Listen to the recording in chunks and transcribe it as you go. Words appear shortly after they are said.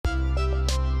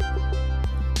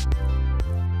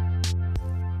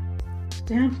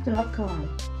Stamps.com.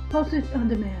 Postage on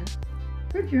demand.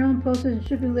 Print your own postage and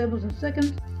shipping labels in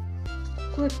seconds.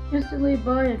 Click instantly,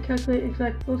 buy and calculate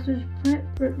exact postage. Print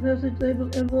postage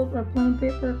labels, envelopes, or plain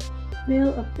paper. Mail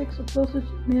a fix of postage.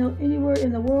 Mail anywhere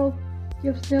in the world.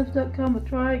 Give Stamps.com a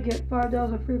try. Get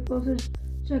 $5 of free postage.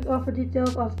 Check offer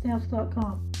details on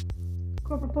Stamps.com.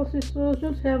 Corporate Postage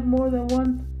Solutions have more than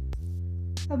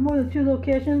two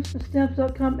locations. The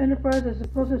Stamps.com Enterprise is a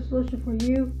postage solution for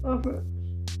you. Offer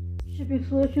shipping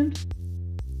solutions.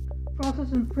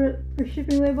 Process and print for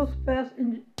shipping labels fast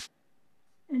and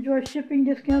enjoy shipping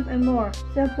discounts and more.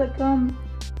 Stamps.com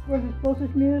versus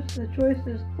postage meters. The choice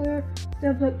is clear.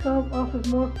 Stamps.com offers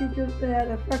more features at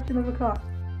a fraction of the cost.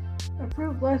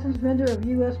 Approved licensed vendor of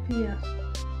USPS.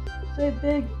 Save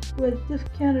big with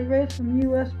discounted rates from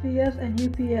USPS and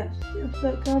UPS.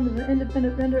 Stamps.com is an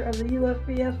independent vendor of the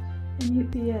USPS and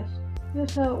UPS.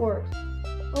 Here's how it works.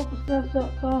 Open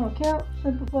Stamps.com account.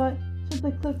 Simply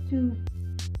click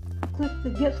the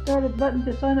Get Started button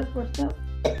to sign up for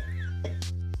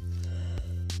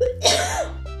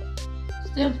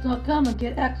Stamps.com and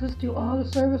get access to all the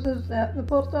services at the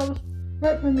post office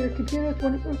right from your computer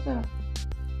 24/7.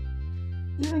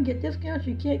 Even get discounts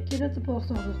you can't get at the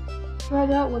post office. Try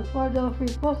it out with $5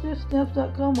 free postage.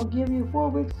 Stamps.com will give you 4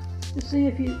 weeks to see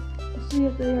if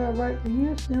they are right for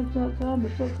you. Stamps.com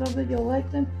is so confident you'll like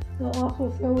them, they'll also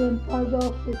throw in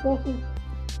 $5 free postage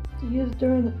to use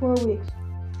during the 4 weeks.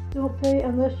 Don't pay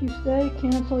unless you stay.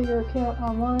 Cancel your account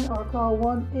online or call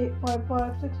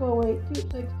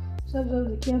 1-855-608-2677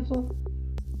 to cancel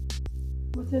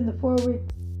within the 4-week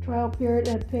trial period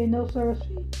and pay no service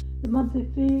fee. The monthly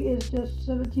fee is just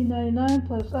 $17.99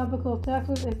 plus applicable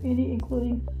taxes, if any,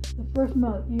 including the first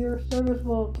month. Your service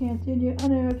will continue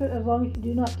uninterrupted as long as you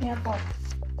do not cancel.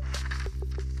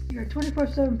 Your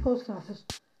 24/7 post office.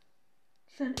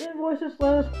 Send invoices,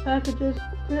 letters, packages,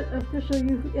 print official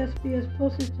USPS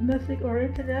postage, domestic or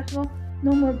international.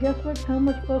 No more guesswork. How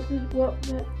much postage, what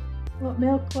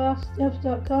mail costs.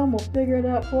 Stamps.com will figure it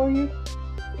out for you.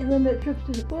 Eliminate trips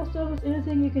to the post office.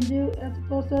 Anything you can do at the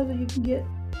post office, you can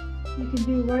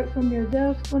do right from your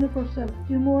desk 24/7.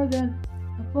 Do more than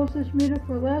a postage meter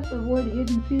for less. Avoid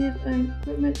hidden fees and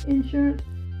equipment insurance,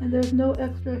 and there's no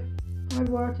extra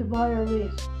hardware to buy or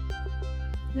lease.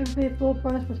 Never pay full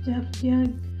price for stamps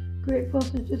again. Great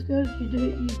postage discounts you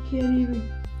can't even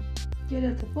get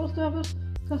at the post office.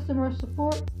 Customer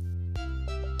support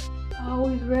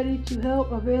always ready to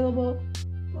help. Available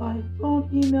by phone,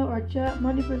 email, or chat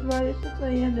Monday through Friday, 6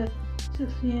 a.m. to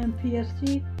 6 p.m.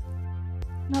 PST.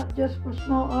 Not just for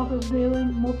small office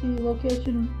mailing,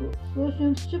 multi-location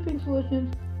solutions, shipping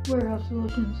solutions, warehouse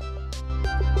solutions.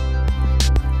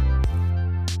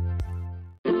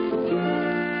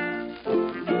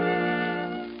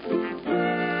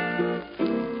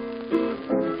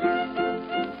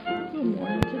 Good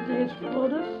morning. Today's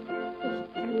FLOTUS is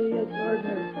Julia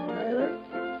Gardiner Tyler.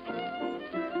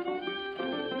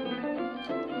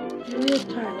 Julia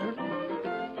Tyler,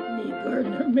 née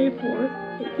Gardiner, May 4th,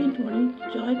 1820 to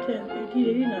July 10,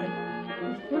 1889,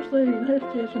 was First Lady of the United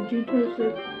States from June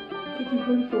 26,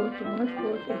 1844 to March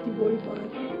 4, 1845,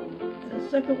 and the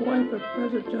second wife of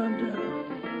President John Tyler.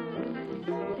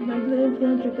 Among the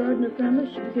influential Gardiner family,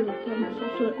 she became a prominent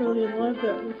social early in life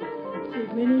that would see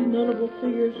many notable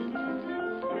figures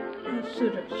as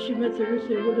suitors. She met the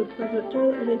recently widowed President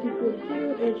Tyler in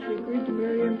 1842, and she agreed to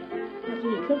marry him after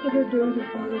he accompanied her during her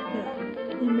father's death.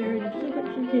 They married in secret.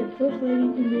 She became First Lady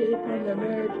immediately upon their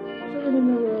marriage, serving in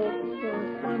the role for the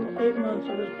final 8 months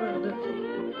of his presidency.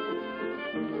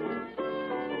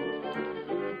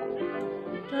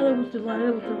 Tyler was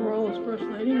delighted with the role as First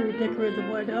Lady, redecorated the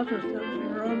White House, establishing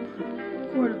her own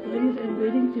court of ladies in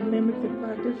waiting to mimic the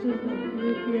practices of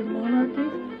European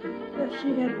monarchies that she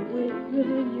had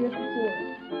visited years before.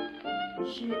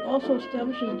 She also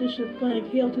established a tradition of playing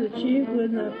Hail to the Chief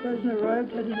when the president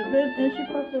arrived at an event, and she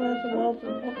popularized the waltz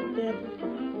and polka dances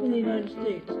in the United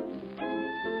States.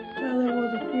 Tyler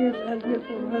was a fierce advocate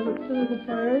for her husband's political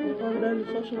priorities, organizing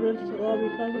social events to lobby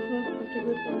congressmen,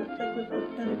 particularly for the Texas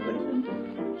annexation.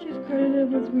 She's credited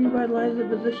with revitalizing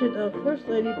the position of First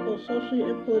Lady both socially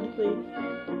and politically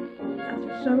after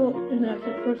several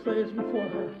inactive First Ladies before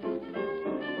her.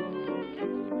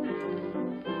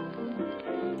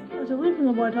 After leaving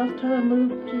the White House, Tyler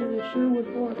moved to the Sherwood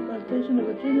Forest Plantation in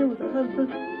Virginia with her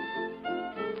husband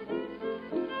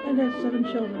and had 7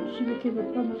 children. She became a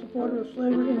prominent supporter of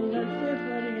slavery in the United States,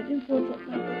 writing an influential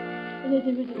pamphlet in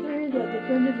 1853 that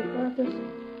defended the practice.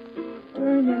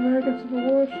 During the American Civil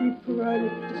War, she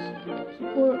provided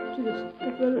support to the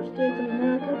Confederate States of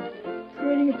America,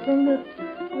 creating a permanent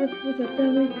with her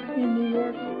family in New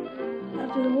York.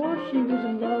 After the war, she was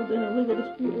involved in a legal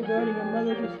dispute regarding her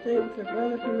mother's estate with her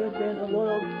brother, who had been a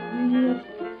loyal Unionist.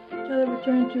 Tyler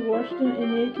returned to Washington in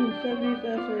the 1870s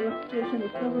as her reputation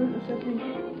recovered, accepting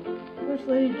First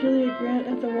Lady Julia Grant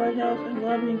at the White House and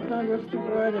lobbying Congress to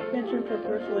provide a pension for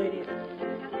First Ladies.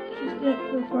 She spent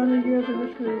her final years in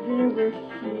Richmond, Virginia, where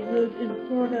she lived in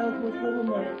poor health with little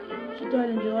money. She died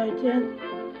on July 10,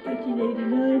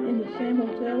 1889, in the same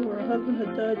hotel where her husband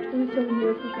had died 27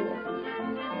 years before.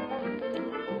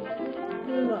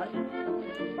 Her life.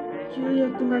 Julia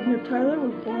Gardiner Tyler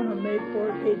was born on May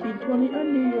 4, 1820, on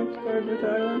New York's Gardiner's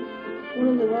Island, one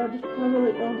of the largest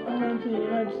privately owned islands in the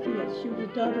United States. She was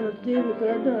the daughter of David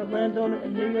Gardiner, a landowner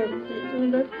and New York State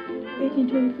Senator,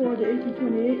 1824 to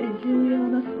 1828, and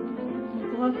Juliana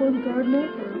McLaughlin Gardiner.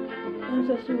 Her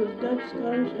ancestry was Dutch,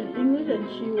 Scottish, and English, and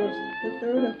she was the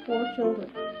third of 4 children.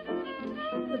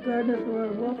 The Gardiners were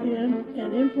a wealthy and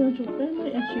influential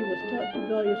family, and she was taught to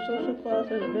value social class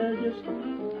and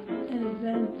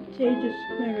advantageous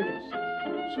marriages.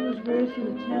 She was raised in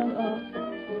the town of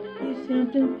East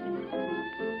Hampton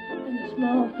in the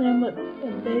small hamlet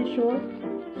of Bayshore.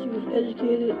 She was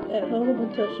educated at home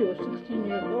until she was 16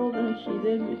 years old, and she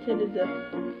then attended the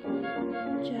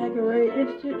Chagaray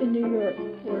Institute in New York,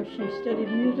 where she studied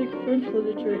music, French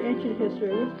literature, ancient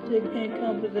history, arithmetic, and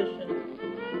composition.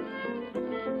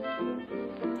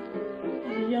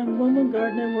 As a young woman,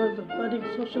 Gardiner was a budding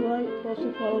socialite,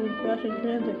 closely following fashion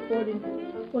trends and courting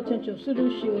potential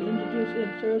suitors. She was introduced in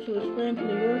Sarasota Springs,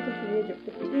 New York, at the age of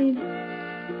 15.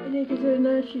 In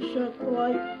 1839, she shocked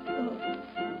polite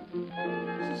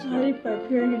society by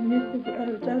appearing in a newspaper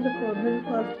advertisement for a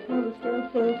middle-class department store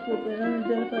clothes with an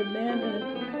unidentified man and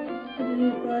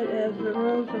identified as the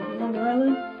Rose of Long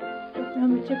Island. Her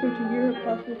family took her to Europe,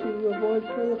 possibly to avoid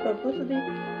further publicity.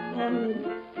 While the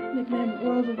nickname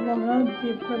Rose of Long Island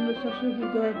became permanently associated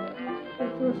with Gardiner. They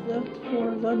first left for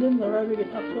London, arriving in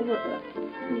October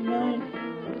 29,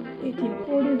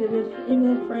 1840. They visited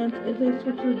England, France, Italy,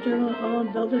 Switzerland, Germany, Holland,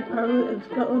 Belgium, Ireland, and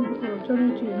Scotland before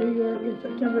returning to New York in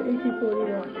September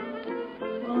 1841.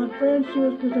 While in France, she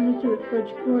was presented to the French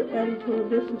court, adding to a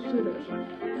list of suitors.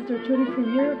 After returning from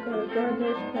Europe,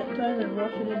 Gardiner spent time in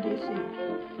Washington, D.C.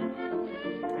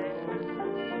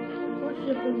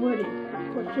 Courtship and wedding.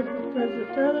 Courtship with President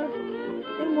Tyler.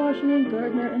 In Washington,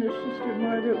 Gardiner and her sister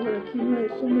Margaret would accumulate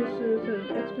so many suitors that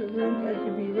an extra room had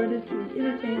to be rented to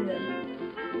entertain them.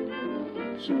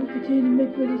 She would continue to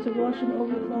make visits to Washington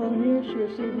over the following year. She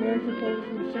received marriage proposals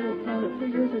from several prominent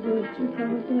figures, including 2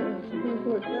 congressmen and a Supreme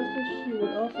Court justice. She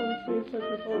would also receive such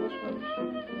proposals from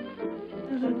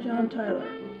President John Tyler.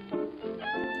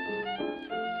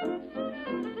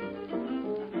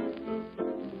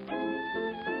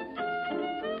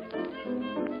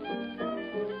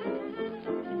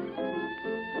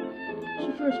 She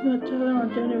first met Tyler on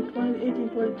January 20,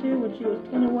 1842, when she was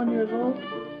 21 years old.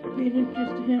 Being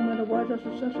introduced to him at a White House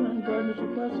reception on Gardiner's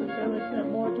request, the family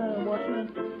spent more time in Washington.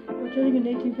 Returning in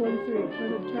 1843,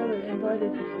 President Tyler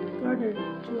invited Gardiner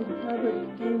to a private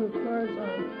game of cards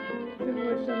on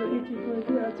February 7,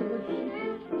 1843, after which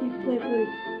he playfully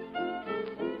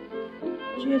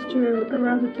chased her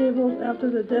around the tables. After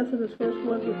the death of his first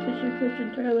wife, Letitia Christian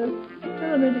Tyler,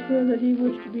 Tyler made it clear that he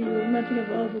wished to be romantic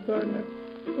involved with Gardiner.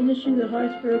 Initially, the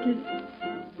high-spirited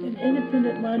and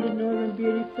independent-minded northern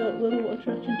beauty felt little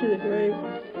attraction to the grave,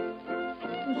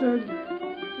 reserved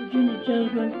Virginia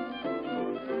gentleman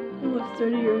who was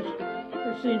 30 years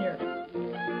her senior,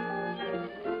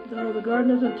 though the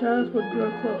Gardiners and Tylers would grow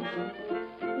close.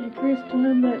 The increased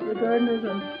time that Gardiner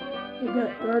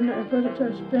and President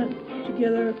Tyler spent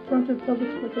together prompted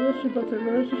public speculation about their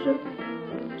relationship.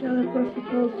 Tyler first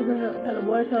proposed to her at a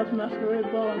White House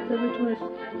masquerade ball on February 22,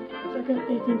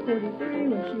 1843,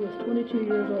 when she was 22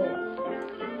 years old.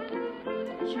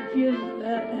 She refused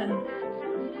that, and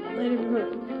later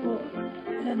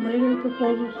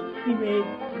proposals he made,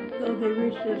 though they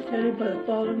reached their standing by the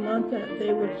following month that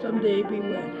they would someday be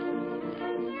wed.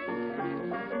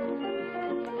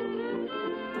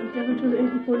 On February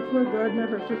 1844, Gardiner,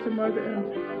 her sister Margaret, and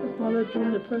her father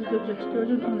joined the president's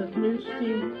excursion on this new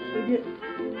steam frigate,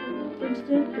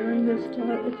 Princeton. During this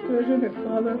excursion, her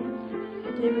father,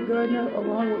 David Gardiner,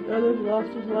 along with others, lost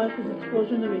his life in the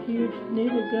explosion of a huge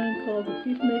naval gun called the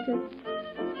Peacemaker.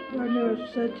 Gardiner was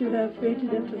said to have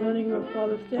fainted after learning of her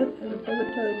father's death, and the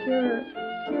President Tyler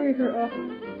carried her off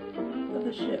of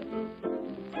the ship.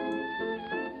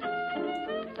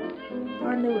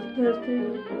 Gardiner was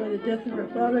devastated by the death of her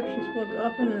father. She spoke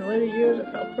often in later years of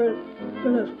how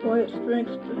President's quiet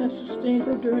strength had sustained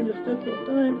her during this difficult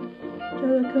time.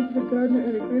 Tyler comforted Gardiner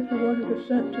and agreed for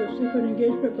 100% to a secret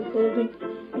engagement, proposing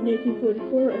a in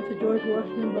 1844 at the George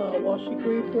Washington Ball. While she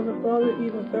grieved for her father,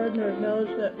 even Gardiner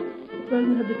acknowledged that the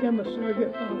president had become a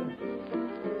surrogate father.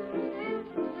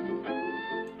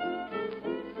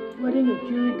 Wedding of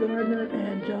Julie Gardiner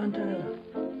and John Tyler.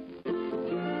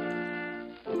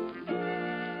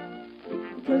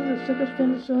 Because of the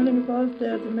circumstances surrounding her father's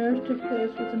death, the marriage took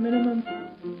place with a minimum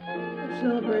of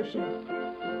celebration.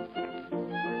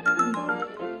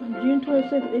 On June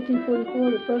 26, 1844,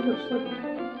 the president slipped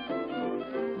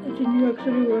into New York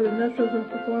City, where the nuptials were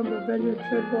performed by Benjamin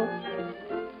Treadwell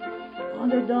on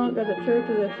their donk at the Church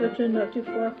of the Ascension, not too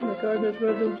far from the Gardiner's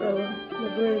residence on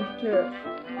LaGrange Terrace.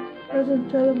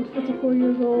 President Tyler was 54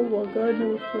 years old, while Gardiner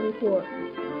was 24.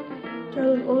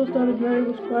 Tyler's oldest daughter, Mary,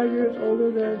 was 5 years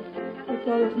older than her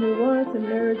father's new wife. The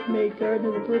marriage made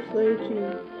Gardiner the first lady to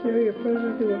marry a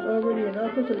president who was already in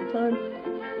office at the time of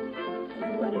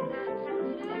the wedding.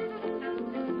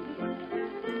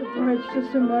 The bride's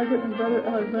sister, Margaret, and brother,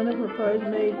 Alexander, were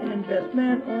bridesmaid and best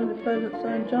man. Only the president's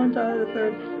son, John Tyler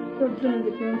III, represented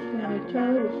the groom's family.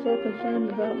 Tyler was so concerned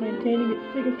about maintaining its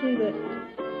secrecy that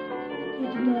he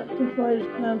did not confide his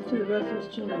plans to the rest of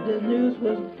his children. The news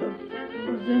was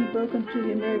then broken to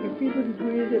the American people, who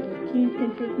greeted it with keen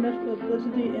interest, much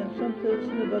publicity, and some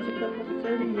criticism about the couple's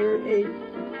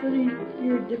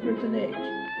 30-year difference in age.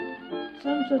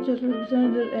 Some, such as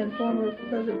Representative and former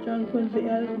President John Quincy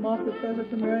Adams, mocked the president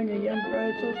for marrying a young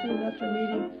bride so soon after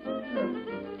meeting her.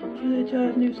 Julia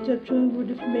Tyler's new stepchildren were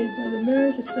dismayed by the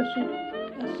marriage, especially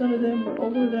as some of them were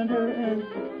older than her, and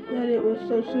that it was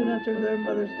so soon after their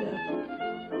mother's death.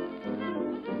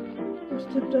 Her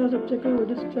stepdaughters in particular were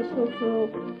distrustful, so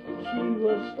she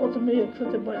was ultimately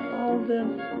accepted by all of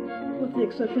them, with the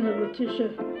exception of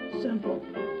Letitia Semple.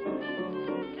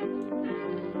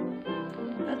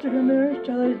 After her marriage,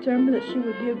 Tyler determined that she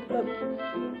would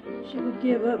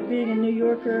give up being a New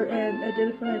Yorker and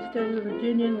identify instead as a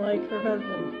Virginian like her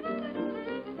husband.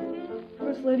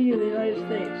 First Lady of the United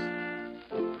States.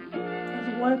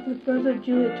 As a wife of the President,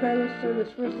 Julia Tyler served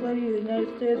as First Lady of the United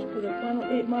States for the final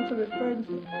 8 months of his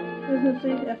presidency.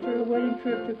 After a wedding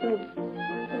trip to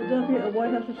Philadelphia, a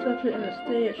White House reception, and a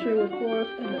stay at Sherwood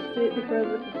Forest, and a state the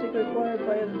President particularly acquired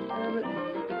by his retirement,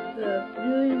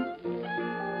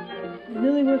 the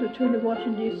newlyweds returned to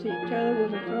Washington, D.C. Tyler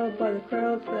was enthralled by the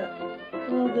crowds that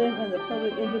followed them and the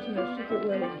public interest in their secret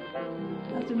wedding.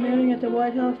 After marrying at the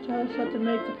White House, Tyler sought to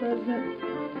make the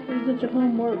presidential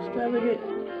home more extravagant.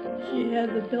 She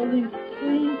had the building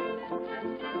cleaned,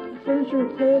 the furniture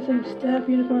replaced, and the staff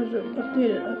uniforms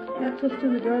updated. Access to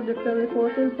the Gardiner family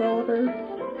fortune followed her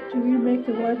to remake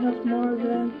the White House more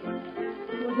than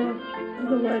would have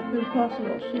otherwise been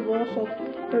possible. She also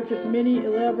purchased many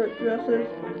elaborate dresses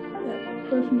at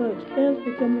personal expense,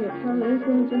 becoming a prominent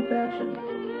influence in fashion.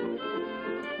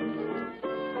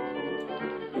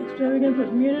 The extravagance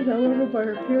was muted, however, by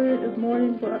her period of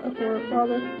mourning for her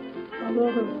father.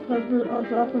 Although her husband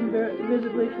was often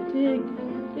visibly fatigued,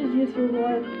 his youthful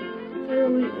wife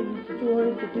thoroughly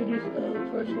enjoyed the duties of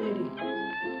First Lady.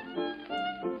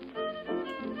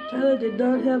 Tyler did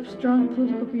not have strong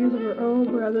political views of her own.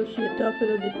 Rather, she adopted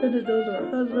and defended those of her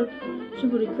husband. She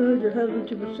would encourage her husband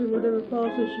to pursue whatever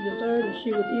policy she desired, and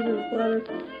she would even flatter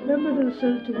members of the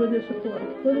Senate to win their support.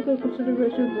 Political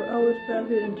considerations were always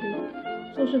factored into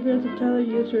social events, and Tyler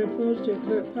used her influence to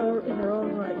exert power in her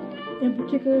own right. In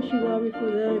particular, she lobbied for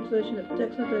the annexation of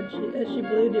Texas, as she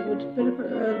believed it would benefit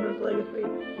her husband's legacy.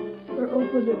 Her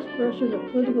open expression of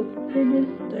political opinion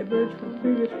diverged from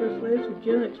previous First Ladies who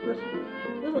generally expressed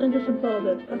little interest in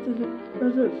politics. After the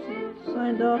president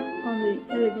signed off on the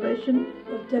annexation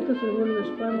of Texas in one of his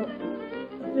final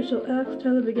official acts,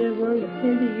 Tyler began wearing a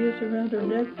pin he used around her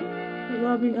neck. Her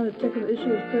lobbying on the Texas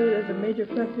issue is credited as a major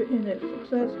factor in its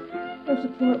success. Her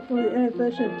support for the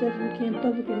annexation of Texas became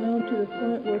publicly known to the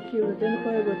point where she was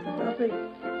identified with the topic,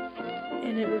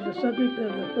 and it was the subject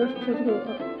of the first political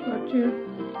cartoon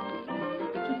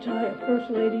to tie a First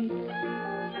Lady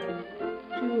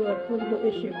to a political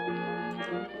issue.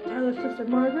 Tyler's sister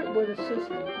Margaret would assist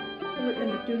her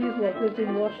in the duties while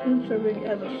visiting Washington, serving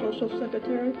as a social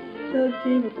secretary. Tyler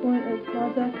became a point of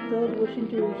contact for those wishing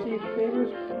to receive favors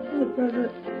from the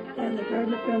President and the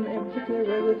Gardiner family, in particular,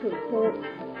 regularly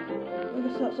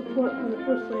sought support from the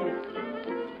First Lady.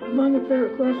 Among her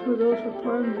favorite requests were those for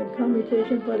pardon and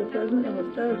commutation by the President, and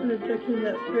with Tyler's interjection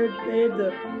that spared Babe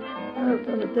the power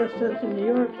from the death sentence in New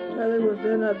York. Tyler was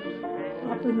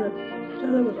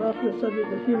often the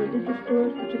subject of human interest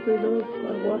stories, particularly those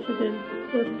by Washington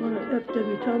correspondent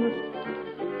F.W. Thomas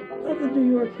of the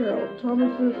New York Herald.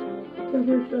 Thomas's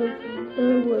coverage of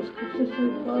her was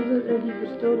consistently positive, and he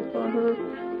bestowed upon her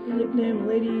the nickname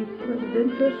Lady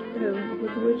Presidentress,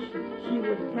 with which she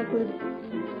would be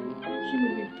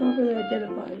popularly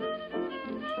identified.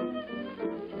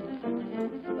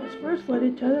 As First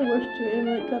Lady, Tyler wished to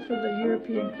emulate customs of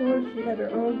European courts. She had her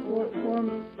own court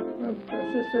formed from her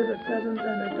sister, her cousins,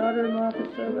 and her daughter-in-law to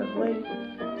serve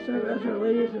as her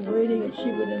ladies-in-waiting, and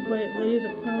she would invite ladies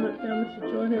of prominent families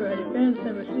to join her at events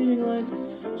and receiving lines.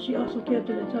 She also kept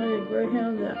an Italian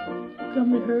greyhound that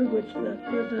accompanied her, which the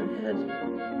president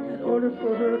had ordered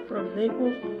for her from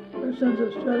Naples. Her sense of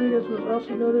extravagance was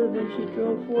also noted when she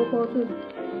drove 4 horses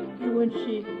and when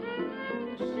she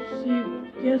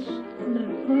received guests in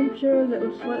an armchair that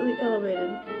was slightly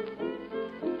elevated.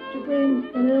 To bring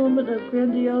an element of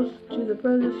grandiose to the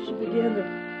presidency, she began the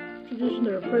tradition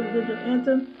of a presidential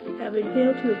anthem, having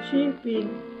 "Hail to the Chief" being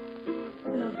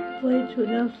played to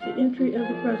announce the entry of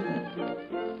the president.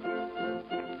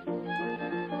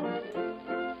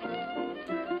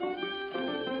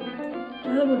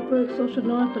 Tyler would break social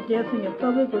norms by dancing in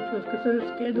public, which was considered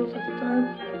scandalous at the time.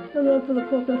 Her love for the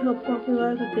polka helped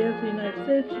popularize the dance in the United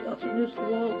States. She also introduced the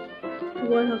waltz to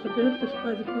White House events,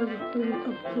 despite the president's previous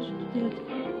opposition to dancing.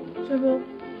 Several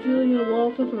Julia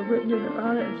waltzes were written in her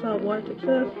honor and saw wide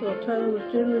success. While Tyler was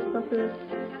generally popular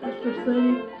as First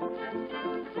Lady,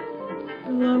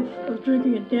 her love of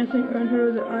drinking and dancing earned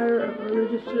her the ire of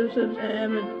religious citizens,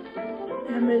 and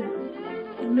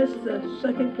amidst the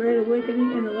Second Great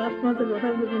Awakening in the last month of her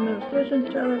husband's administration,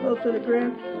 Tyler hosted a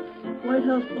grand White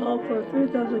House ball for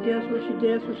 3,000 guests where she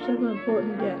danced with several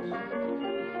important guests.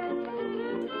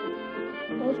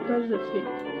 Post-presidency.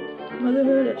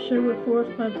 Motherhood at Sherwood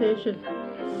Forest Plantation.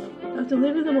 After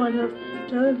leaving the White House,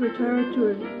 Tyler retired to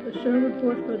a Sherwood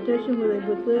Forest plantation where they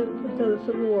would live until the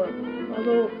Civil War.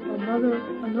 Although a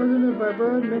northerner by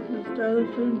birth, Mrs. Tyler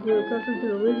soon grew accustomed to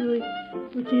the leisurely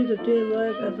routines of daily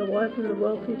life as the wife of the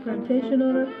wealthy plantation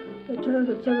owner. The Tylers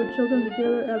had 7 children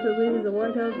together after leaving the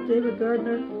White House: David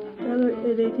Gardiner Tyler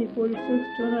in 1846,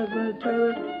 John Alexander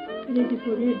Tyler in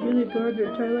 1848, Julia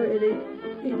Gardiner Tyler in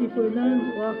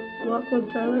 1849, Lachlan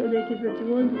Tyler in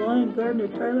 1851, Lyon Gardner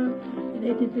Tyler in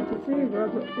 1853,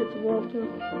 Robert Fitzwalter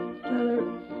Tyler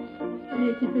in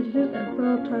 1856, and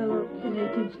Pearl Tyler in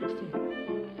 1860.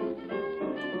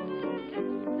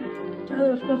 Tyler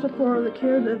was responsible for the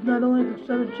care of not only her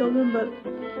 7 children, but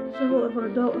several of her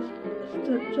adult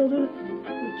stepchildren,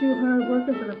 the 2 hired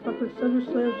workers, and approximately 7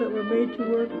 slaves that were made to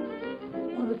work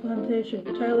on the plantation.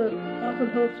 Tyler often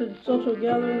hosted social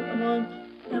gatherings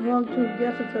and long-term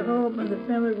guests at their home, and the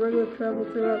family regularly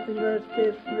traveled throughout the United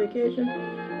States for vacation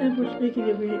and for speaking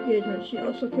engagements. She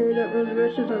also carried out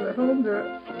reservations of their home, their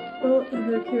boat, and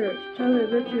their carriage. Tyler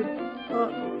and Richard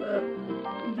bought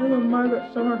Villa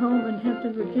Margaret summer home in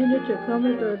Hampton, Virginia to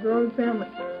accommodate their growing family.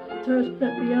 The Tylers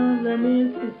spent beyond their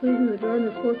means, depleting the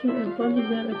Gardner fortune and plunging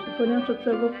them into financial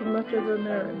trouble for much of their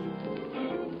marriage.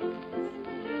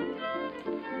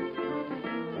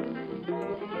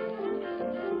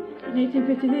 In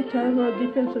 1853, Tyler wrote a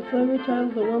defense of slavery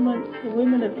titled The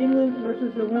Women of England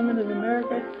versus the Women of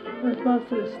America in response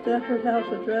to the Stafford House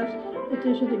Address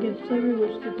petition against slavery,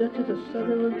 which the Duchess of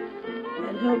Sutherland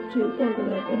had helped to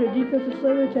organize. In her defense of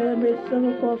slavery, Tyler made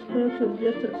several false claims to the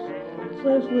justice.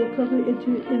 Slaves lived comfortably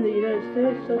in the United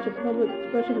States. Such a public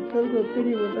expression of political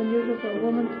opinion was unusual for a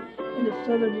woman in the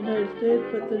southern United States,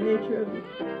 but the nature of the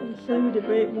slavery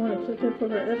debate won acceptance for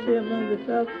her essay among the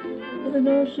South. In the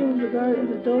North, she was regarded as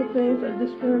a dull-faced and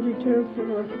disparaging term for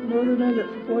a northerner that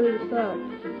supported the South.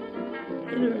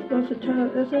 In response to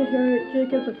Tyler's essay, Harriet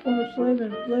Jacobs, a former slave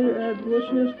and later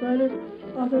abolitionist writer,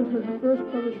 authored her first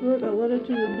published work, A Letter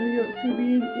to the New York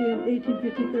Tribune, in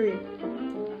 1853.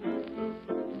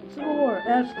 Civil War.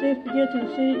 As states began to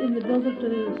secede in the build-up to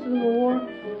the Civil War,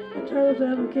 the Tylers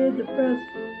advocated the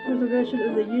preservation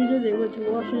of the Union. They went to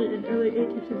Washington in early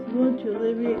 1861 to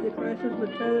alleviate the crisis,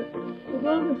 but Tyler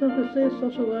proposed some to save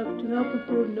social life to help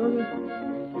improve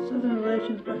northern-southern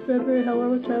relations. By February,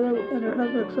 however, Tyler and her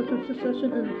husband accepted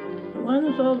secession and aligned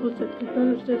themselves with the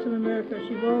Confederate States of America.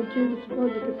 She volunteered to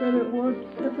support the Confederate war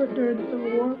effort during the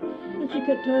Civil War, and she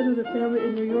cut ties with her family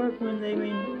in New York when they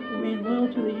remained loyal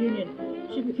to the Union.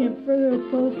 She became further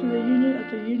opposed to the Union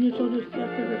after Union soldiers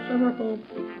captured her summer home,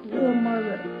 Villa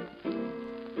Margaret.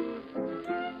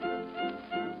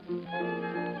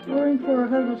 Worrying for her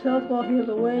husband's health while he was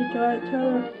away,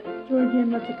 Tyler joined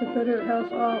him at the Confederate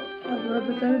House of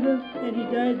Representatives, and he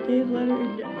died days later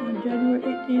on January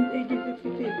 18,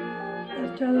 1862.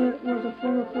 As Tyler was a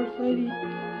former First Lady,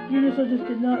 Union soldiers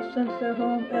did not seize their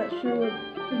home at Sherwood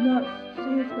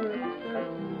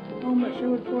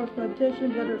Forest Plantation,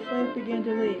 but her slaves began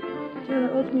to leave.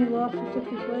 Taylor ultimately lost her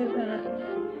 60 slaves and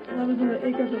 1,100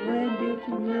 acres of land due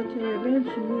to military events.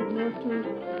 She moved north to her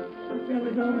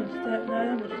family home in Staten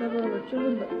Island with several of her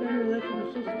children, but family relations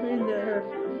were so strained that her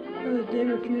brother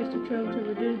David refused to travel to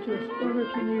Virginia to escort her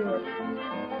to New York.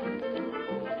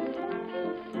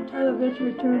 Tyler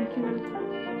eventually returned to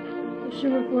the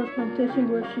Sherwood Forest plantation,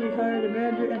 where she hired a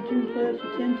manager and 2 employees to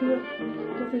tend to it.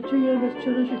 With her 2 youngest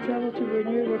children, she traveled to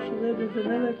Virginia, where she lived with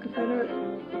other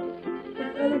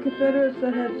Confederates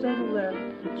that had settled there.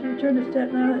 She returned to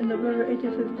Staten Island in November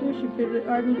 1862. She bitterly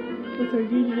argued with her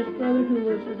Unionist brother, who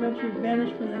was eventually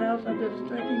banished from the house after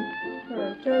striking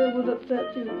her. Taylor was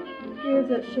upset to hear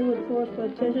that Sherwood Forest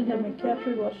plantation had been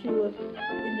captured while she was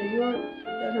in New York,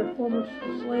 that her former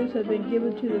slaves had been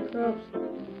given the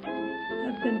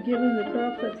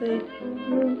crops that they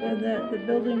grew, and that the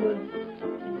building was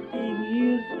being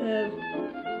used as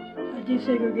a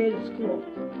desegregated school.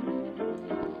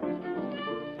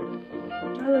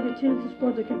 Tyler continued to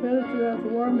support the Confederates throughout the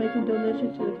war, making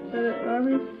donations to the Confederate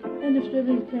Army and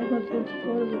distributing pamphlets in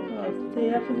support of the cause. The day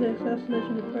after the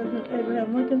assassination of President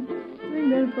Abraham Lincoln, 3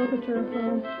 men broke into her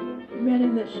home,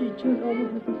 demanding that she turn over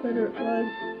her Confederate flag,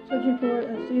 searching for it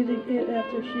and seizing it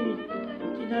after she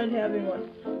denied having one.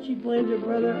 She blamed her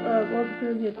brother of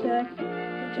orchestrating the attack.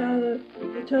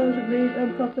 The Tylers were made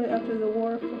unpopular after the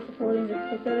war for supporting the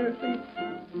Confederacy,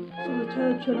 so the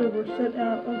Tyler children were sent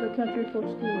out of the country for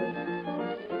schooling.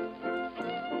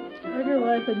 Her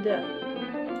life and death.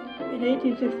 In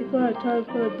 1865, Tyler's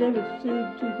brother David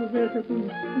sued to prevent her from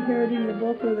inheriting the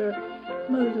bulk of their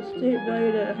mother's estate,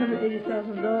 valued at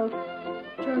 $180,000,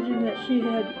 charging that she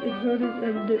had exerted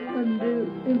undue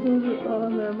influence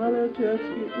on their mother to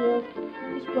execute wills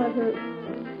despite her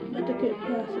mental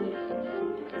capacity.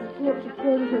 The court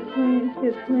supported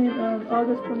his claim on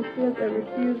August 25th and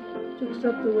refused to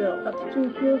accept the will. After 2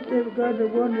 appeals, David Gardiner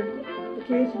won the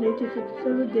case in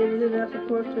 1867. David then asked the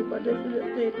court to partition the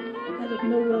estate as if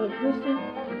no will existed.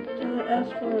 Tyler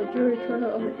asked for a jury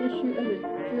trial on the issue, and the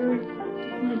jury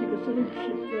declined to consider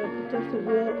the contested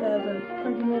will as an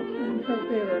argument in her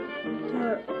favor.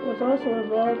 Tyler was also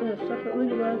involved in a separate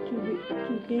legal battle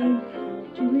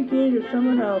to regain her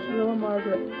summer house, Villa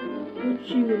Margaret, which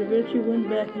she would eventually win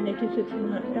back in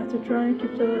 1869. After trying to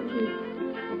sell it to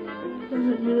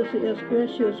President Ulysses S.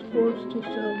 Grant, she was forced to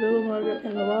sell Villa Margaret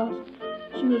at a loss.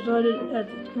 She resided at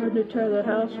the Gardiner Tyler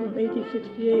House from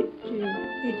 1868 to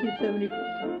 1874.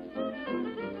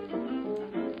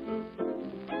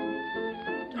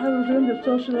 Tyler resumed her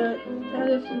social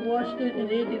status in Washington in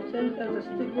the 1870s as the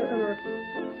stigma of her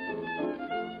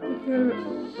Confederate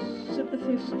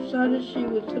sympathy subsided. She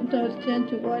would sometimes attend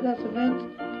to White House events,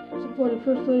 supporting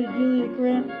First Lady Julia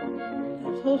Grant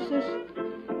as hostess.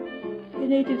 In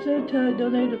 1870, Tyler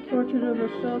donated a portrait of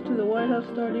herself to the White House,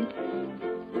 starting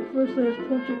the First Lady's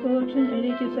portrait collection. In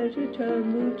 1872, Tyler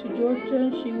moved to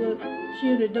Georgetown. She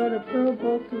and her daughter Pearl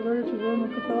both converted to Roman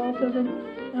Catholicism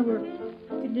and were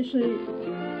conditionally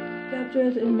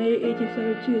baptized in May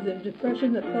 1872. The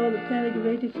depression that followed the Panic of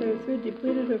 1873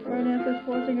 depleted her finances,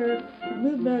 forcing her to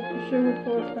move back to Sherwood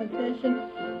Forest Plantation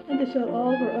and to sell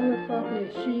all of her other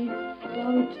properties. She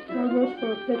lobbied Congress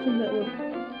for a pension that was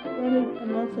granted a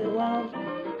monthly allowance in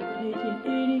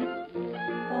 1880.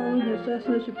 Following the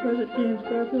assassination of President James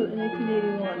Garfield in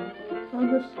 1881,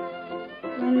 Congress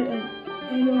granted an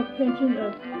annual pension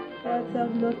of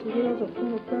 $5,000 to widows of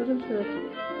former presidents. Her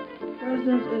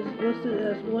residence is listed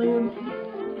as Williams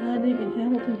Landing in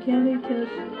Hamilton County,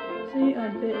 Tennessee,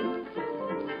 on page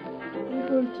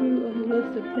 342 of the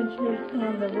list of pensioners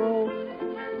on the roll.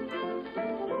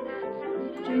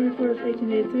 January 1st,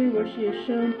 1883, where she is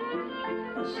shown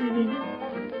receiving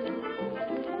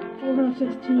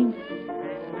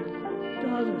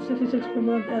 $416.66 per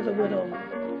month as a widow.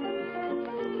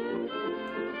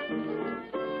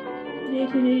 In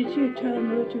 1882, Tyler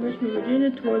moved to Richmond,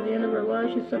 Virginia. Toward the end of her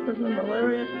life, she suffered from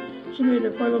malaria. She made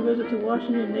her final visit to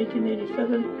Washington in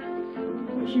 1887,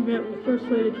 where she met with First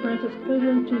Lady Frances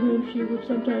Cleveland, to whom she would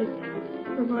sometimes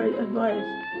provide advice.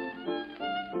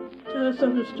 Tyler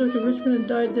suffered a stroke in Richmond and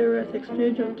died there at the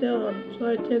Exchange Hotel on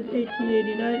July 10,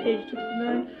 1889, aged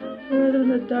 69. Her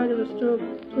husband had died of a stroke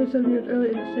 27 years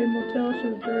earlier in the same hotel. She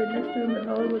was buried next to him at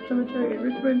Hollywood Cemetery in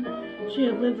Richmond. She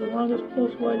had lived the longest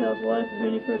post-White House life of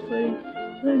any First Lady,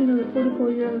 living another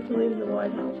 44 years after leaving the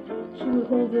White House. She would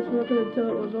hold this record until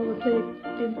it was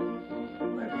overtaken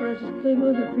by Frances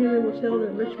Cleveland. Her funeral was held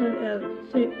in Richmond at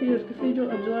St. Peter's Cathedral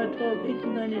on July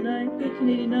 12,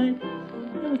 1889,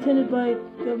 and attended by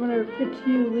Governor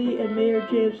Fitzhugh Lee and Mayor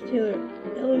James Taylor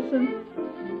Ellison,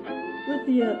 with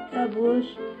the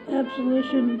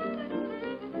absolution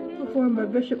performed by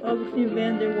Bishop Augustine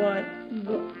van der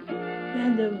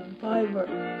and the Bible.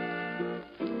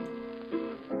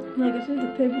 Legacy.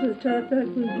 The papers of the Tyler family,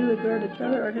 including Julia Gardiner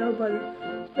Tyler, are held by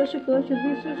the Special Collections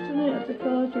Research Center at the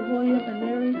College of William and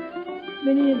Mary.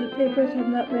 Many of the papers have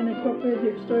not been incorporated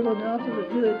into historical analysis of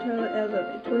Julia Tyler as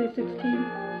of 2016.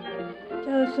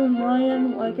 Tyler's son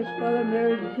Lyon, like his father,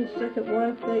 married his second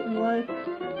wife late in life.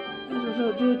 As a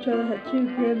result, Julia Tyler had two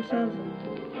grandsons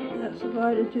that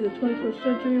survived into the 21st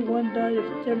century. One died in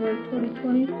September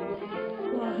 2020,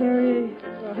 while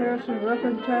Harrison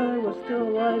Ruffin Tyler was still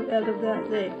alive as of that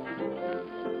day.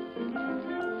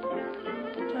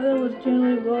 Tyler was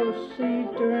generally well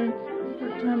received during her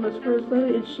time as First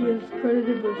Lady, and she is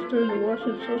credited with stirring the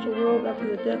Washington social world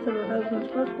after the death of her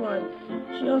husband's first wife.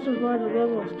 She also provided a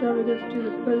level of extravagance to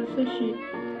the presidency,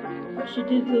 but she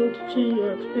did little to change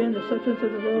or expand the substance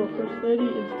of the role of First Lady.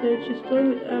 Instead, she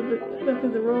strongly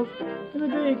affected the role's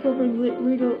imagery, incorporating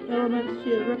regal elements.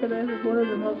 She is recognized as one of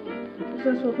the most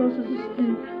successful hostesses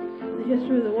in the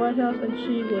history of the White House, and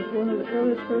she was one of the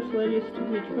earliest First Ladies to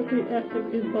be directly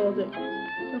active in politics.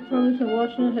 Her prominence in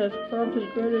Washington has prompted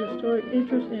greater historic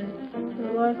interest in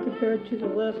her life compared to the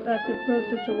less active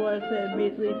presidential wives that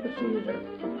immediately preceded her.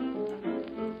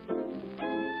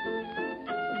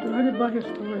 Guarded by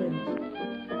historians.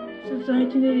 Since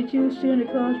 1982,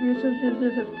 Standard College Research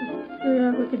Institute has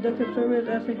periodically conducted surveys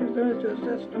asking historians to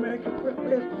assess American first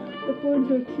ladies according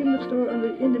to a cumulative score on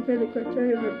the independent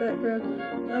criteria of their background,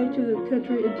 value to the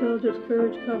country, intelligence,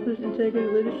 courage, confidence, integrity,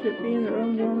 leadership, being their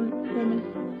own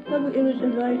women, public image,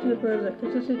 and value to the president.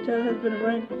 Consistently, Tyler has been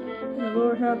ranked in the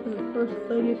lower half of the first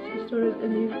ladies historians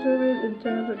in these surveys. In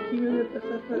terms of cumulative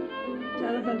assessment,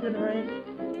 Tyler has been ranked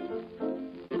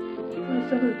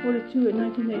 27th 42 in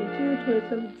 1982,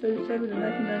 27th 37 in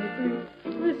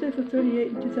 1993, 26th of 38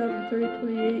 in 2003,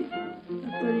 28th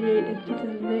of 38 in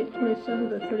 2008,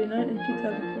 27th of 39 in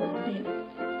 2014.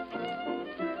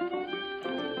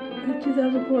 In the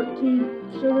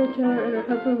 2014 survey, Tyler and her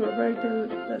husband were ranked as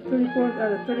the 34th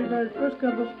out of 39 first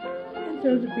couples in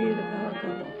terms of being a power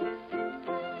couple.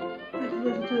 Thanks for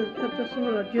listening to this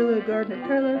episode of Julia Gardiner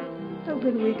Tyler. Have a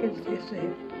good week and stay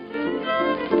safe.